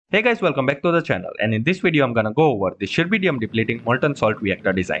Hey guys, welcome back to the channel, and in this video I'm gonna go over the Schrabidium Depleting molten salt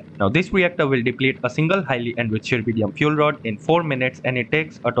reactor design. Now this reactor will deplete a single highly enriched Schrabidium fuel rod in 4 minutes, and it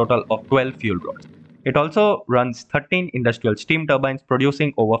takes a total of 12 fuel rods. It also runs 13 industrial steam turbines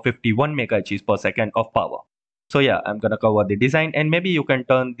producing over 51 MHz per second of power. So yeah, I'm gonna cover the design, and maybe you can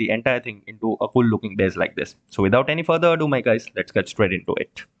turn the entire thing into a cool looking base like this. So without any further ado my guys, let's get straight into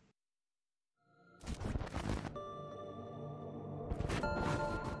it.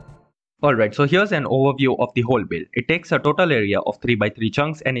 Alright, so here's an overview of the whole build. It takes a total area of 3 by 3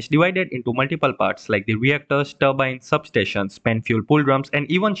 chunks and is divided into multiple parts like the reactors, turbines, substations, spent fuel pool drums, and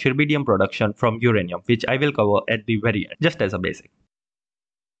even Schrabidium production from uranium, which I will cover at the very end, just as a basic.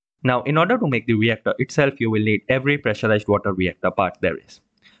 Now, in order to make the reactor itself, you will need every pressurized water reactor part there is.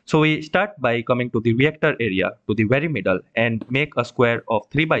 So we start by coming to the reactor area to the very middle and make a square of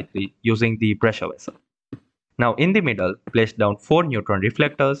 3 by 3 using the pressure vessel. Now in the middle, place down 4 neutron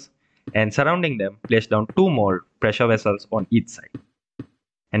reflectors, and surrounding them, place down 2 more pressure vessels on each side.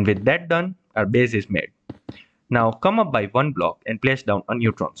 And with that done, our base is made. Now come up by 1 block and place down a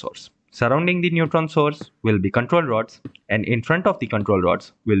neutron source. Surrounding the neutron source will be control rods, and in front of the control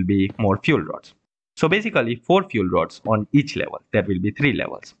rods will be more fuel rods. So basically 4 fuel rods on each level. There will be 3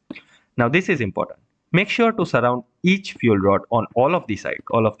 levels. Now this is important. Make sure to surround each fuel rod on all of the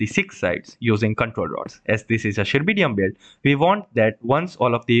 6 sides using control rods. As this is a Schrabidium build, we want that once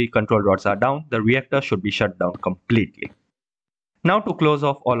all of the control rods are down, the reactor should be shut down completely. Now to close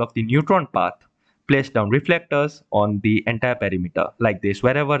off all of the neutron path, place down reflectors on the entire perimeter like this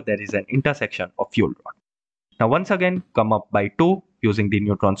wherever there is an intersection of fuel rod. Now once again, come up by 2 using the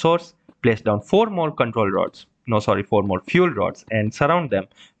neutron source, place down 4 more fuel rods and surround them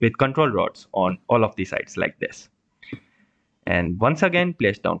with control rods on all of the sides like this. And once again,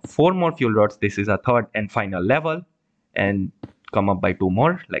 place down 4 more fuel rods. This is a third and final level, and come up by 2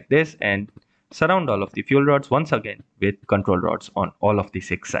 more like this and surround all of the fuel rods once again with control rods on all of the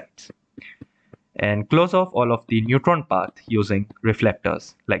 6 sides. And close off all of the neutron path using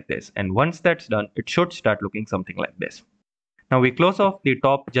reflectors like this. And once that's done, it should start looking something like this. Now we close off the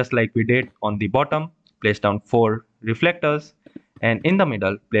top just like we did on the bottom, place down 4 reflectors, and in the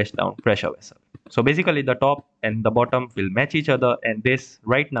middle place down pressure vessel. So basically the top and the bottom will match each other, and this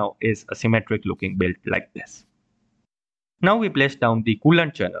right now is a symmetric looking build like this. Now we place down the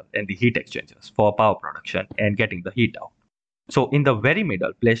coolant channel and the heat exchangers for power production and getting the heat out. So in the very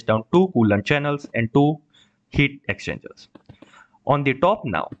middle, place down 2 coolant channels and 2 heat exchangers. On the top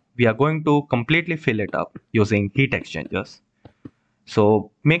now, we are going to completely fill it up using heat exchangers.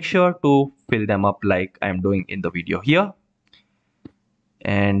 So make sure to fill them up like I'm doing in the video here,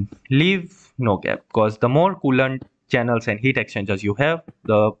 and leave no gap, because the more coolant channels and heat exchangers you have,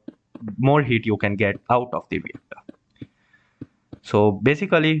 the more heat you can get out of the reactor. So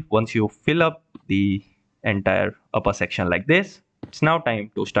basically once you fill up the entire upper section like this, it's now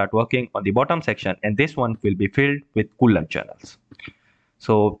time to start working on the bottom section, and this one will be filled with coolant channels.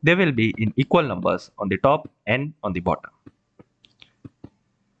 So they will be in equal numbers on the top and on the bottom.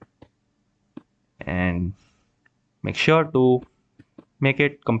 And make sure to make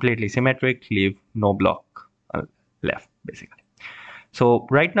it completely symmetric, leave no block left basically. So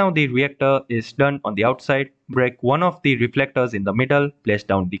right now the reactor is done on the outside. Break one of the reflectors in the middle, place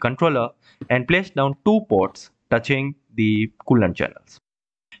down the controller, and place down 2 ports touching the coolant channels.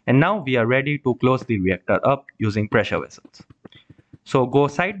 And now we are ready to close the reactor up using pressure vessels. So go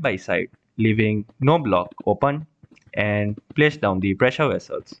side by side, leaving no block open, and place down the pressure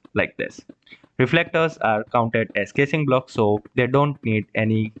vessels like this. Reflectors are counted as casing blocks, so they don't need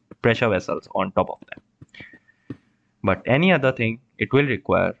any pressure vessels on top of them. But any other thing, it will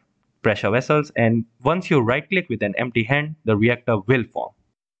require pressure vessels, and once you right click with an empty hand, the reactor will form.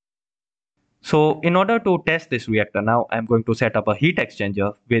 So in order to test this reactor now, I'm going to set up a heat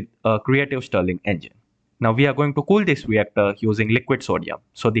exchanger with a Creative Stirling engine. Now we are going to cool this reactor using liquid sodium.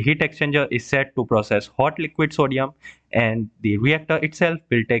 So the heat exchanger is set to process hot liquid sodium, and the reactor itself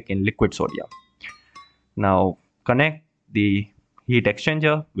will take in liquid sodium. Now connect the heat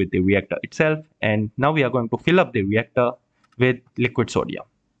exchanger with the reactor itself, and now we are going to fill up the reactor with liquid sodium.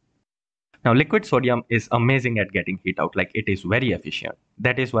 Now liquid sodium is amazing at getting heat out, like it is very efficient.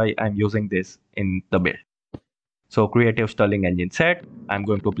 That is why I'm using this in the build. So Creative Stirling engine set, I'm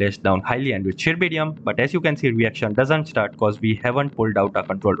going to place down highly enriched Schrabidium, but as you can see reaction doesn't start because we haven't pulled out our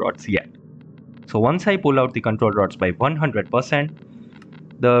control rods yet. So once I pull out the control rods by 100%,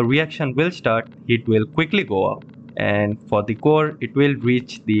 the reaction will start, heat will quickly go up, and for the core it will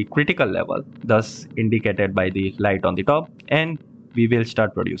reach the critical level, thus indicated by the light on the top, and we will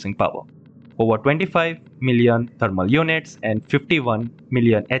start producing power. over 25 million thermal units and 51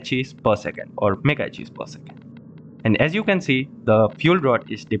 million HEs per second or mega HEs per second. And as you can see, the fuel rod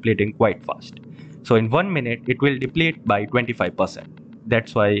is depleting quite fast. So in 1 minute, it will deplete by 25%.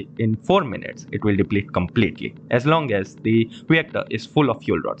 That's why in 4 minutes, it will deplete completely, as long as the reactor is full of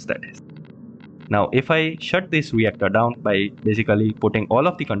fuel rods, that is. Now, if I shut this reactor down by basically putting all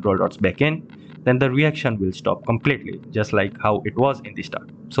of the control rods back in, then the reaction will stop completely, just like how it was in the start.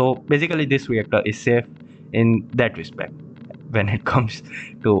 So basically, this reactor is safe in that respect when it comes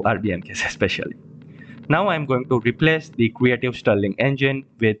to RBM case especially. Now I'm going to replace the Creative Stirling engine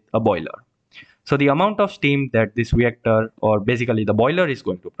with a boiler. So the amount of steam that this reactor or basically the boiler is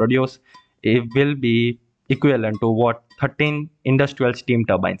going to produce, it will be equivalent to what 13 industrial steam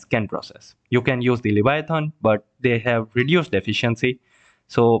turbines can process. You can use the Leviathan, but they have reduced efficiency.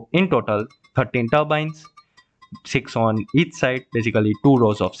 So in total, 13 turbines, 6 on each side, basically 2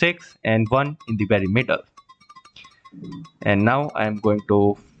 rows of 6 and 1 in the very middle. And now I'm going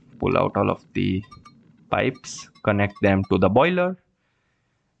to pull out all of the pipes, connect them to the boiler,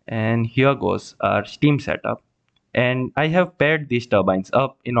 and here goes our steam setup. And I have paired these turbines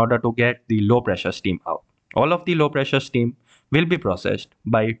up in order to get the low pressure steam out. All of the low pressure steam will be processed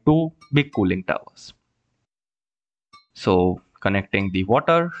by 2 big cooling towers. So connecting the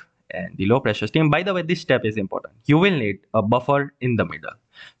water and the low pressure steam. By the way, this step is important. You will need a buffer in the middle.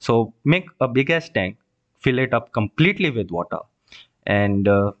 So make a big ass tank, fill it up completely with water. And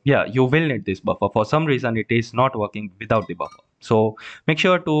yeah, you will need this buffer. For some reason, it is not working without the buffer. So make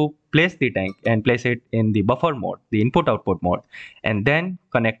sure to place the tank and place it in the buffer mode, the input output mode, and then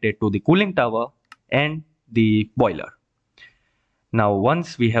connect it to the cooling tower and the boiler. Now,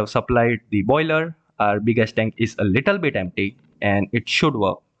 once we have supplied the boiler, our biggest tank is a little bit empty and it should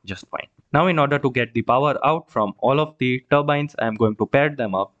work just fine. Now, in order to get the power out from all of the turbines, I am going to pair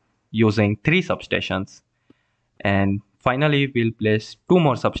them up using 3 substations. And finally, we'll place 2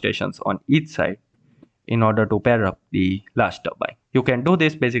 more substations on each side in order to pair up the last turbine. You can do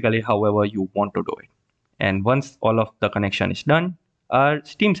this basically however you want to do it. And once all of the connection is done, our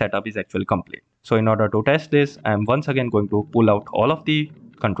steam setup is actually complete. So in order to test this, I'm once again going to pull out all of the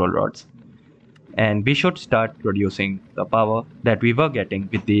control rods. And we should start producing the power that we were getting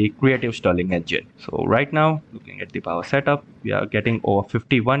with the Creative Stirling engine. So right now, looking at the power setup, we are getting over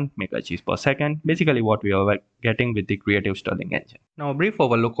 51 MHz per second, basically what we are getting with the Creative Stirling engine. Now a brief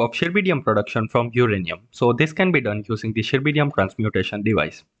overlook of Schrabidium production from uranium. So this can be done using the Schrabidium transmutation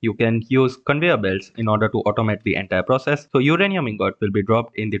device. You can use conveyor belts in order to automate the entire process. So uranium ingot will be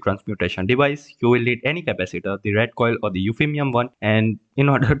dropped in the transmutation device. You will need any capacitor, the red coil or the euphemium one, and in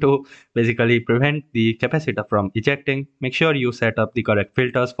order to basically prevent the capacitor from ejecting, make sure you set up the correct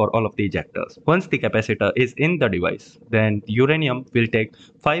filters for all of the ejectors. Once the capacitor is in the device, then the uranium will take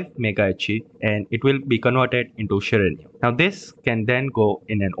 5 MHz and it will be converted into Schrabidium. Now this can then go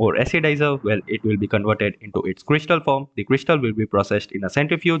in an ore acidizer where it will be converted into its crystal form. The crystal will be processed in a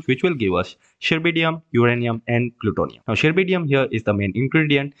centrifuge which will give us Schrabidium, uranium and plutonium. Now Schrabidium here is the main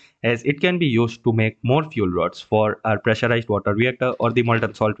ingredient as it can be used to make more fuel rods for our pressurized water reactor or the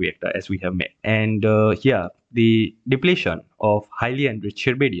molten salt reactor as we have made. And yeah, the depletion of highly enriched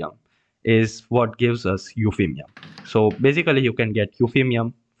Schrabidium is what gives us euphemium. So basically you can get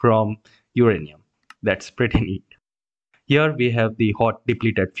euphemium from uranium. That's pretty neat. Here we have the hot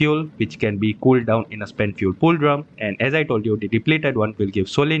depleted fuel which can be cooled down in a spent fuel pool drum, and as I told you, the depleted one will give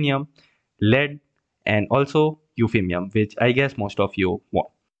selenium, lead and also euphemium, which I guess most of you want.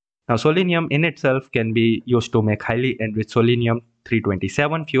 Now selenium in itself can be used to make highly enriched selenium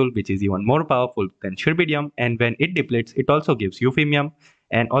 327 fuel, which is even more powerful than Schrabidium, and when it depletes it also gives euphemium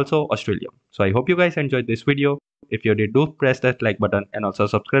and also Australium. So I hope you guys enjoyed this video. If you did, do press that like button and also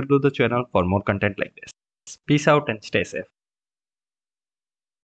subscribe to the channel for more content like this. Peace out and stay safe.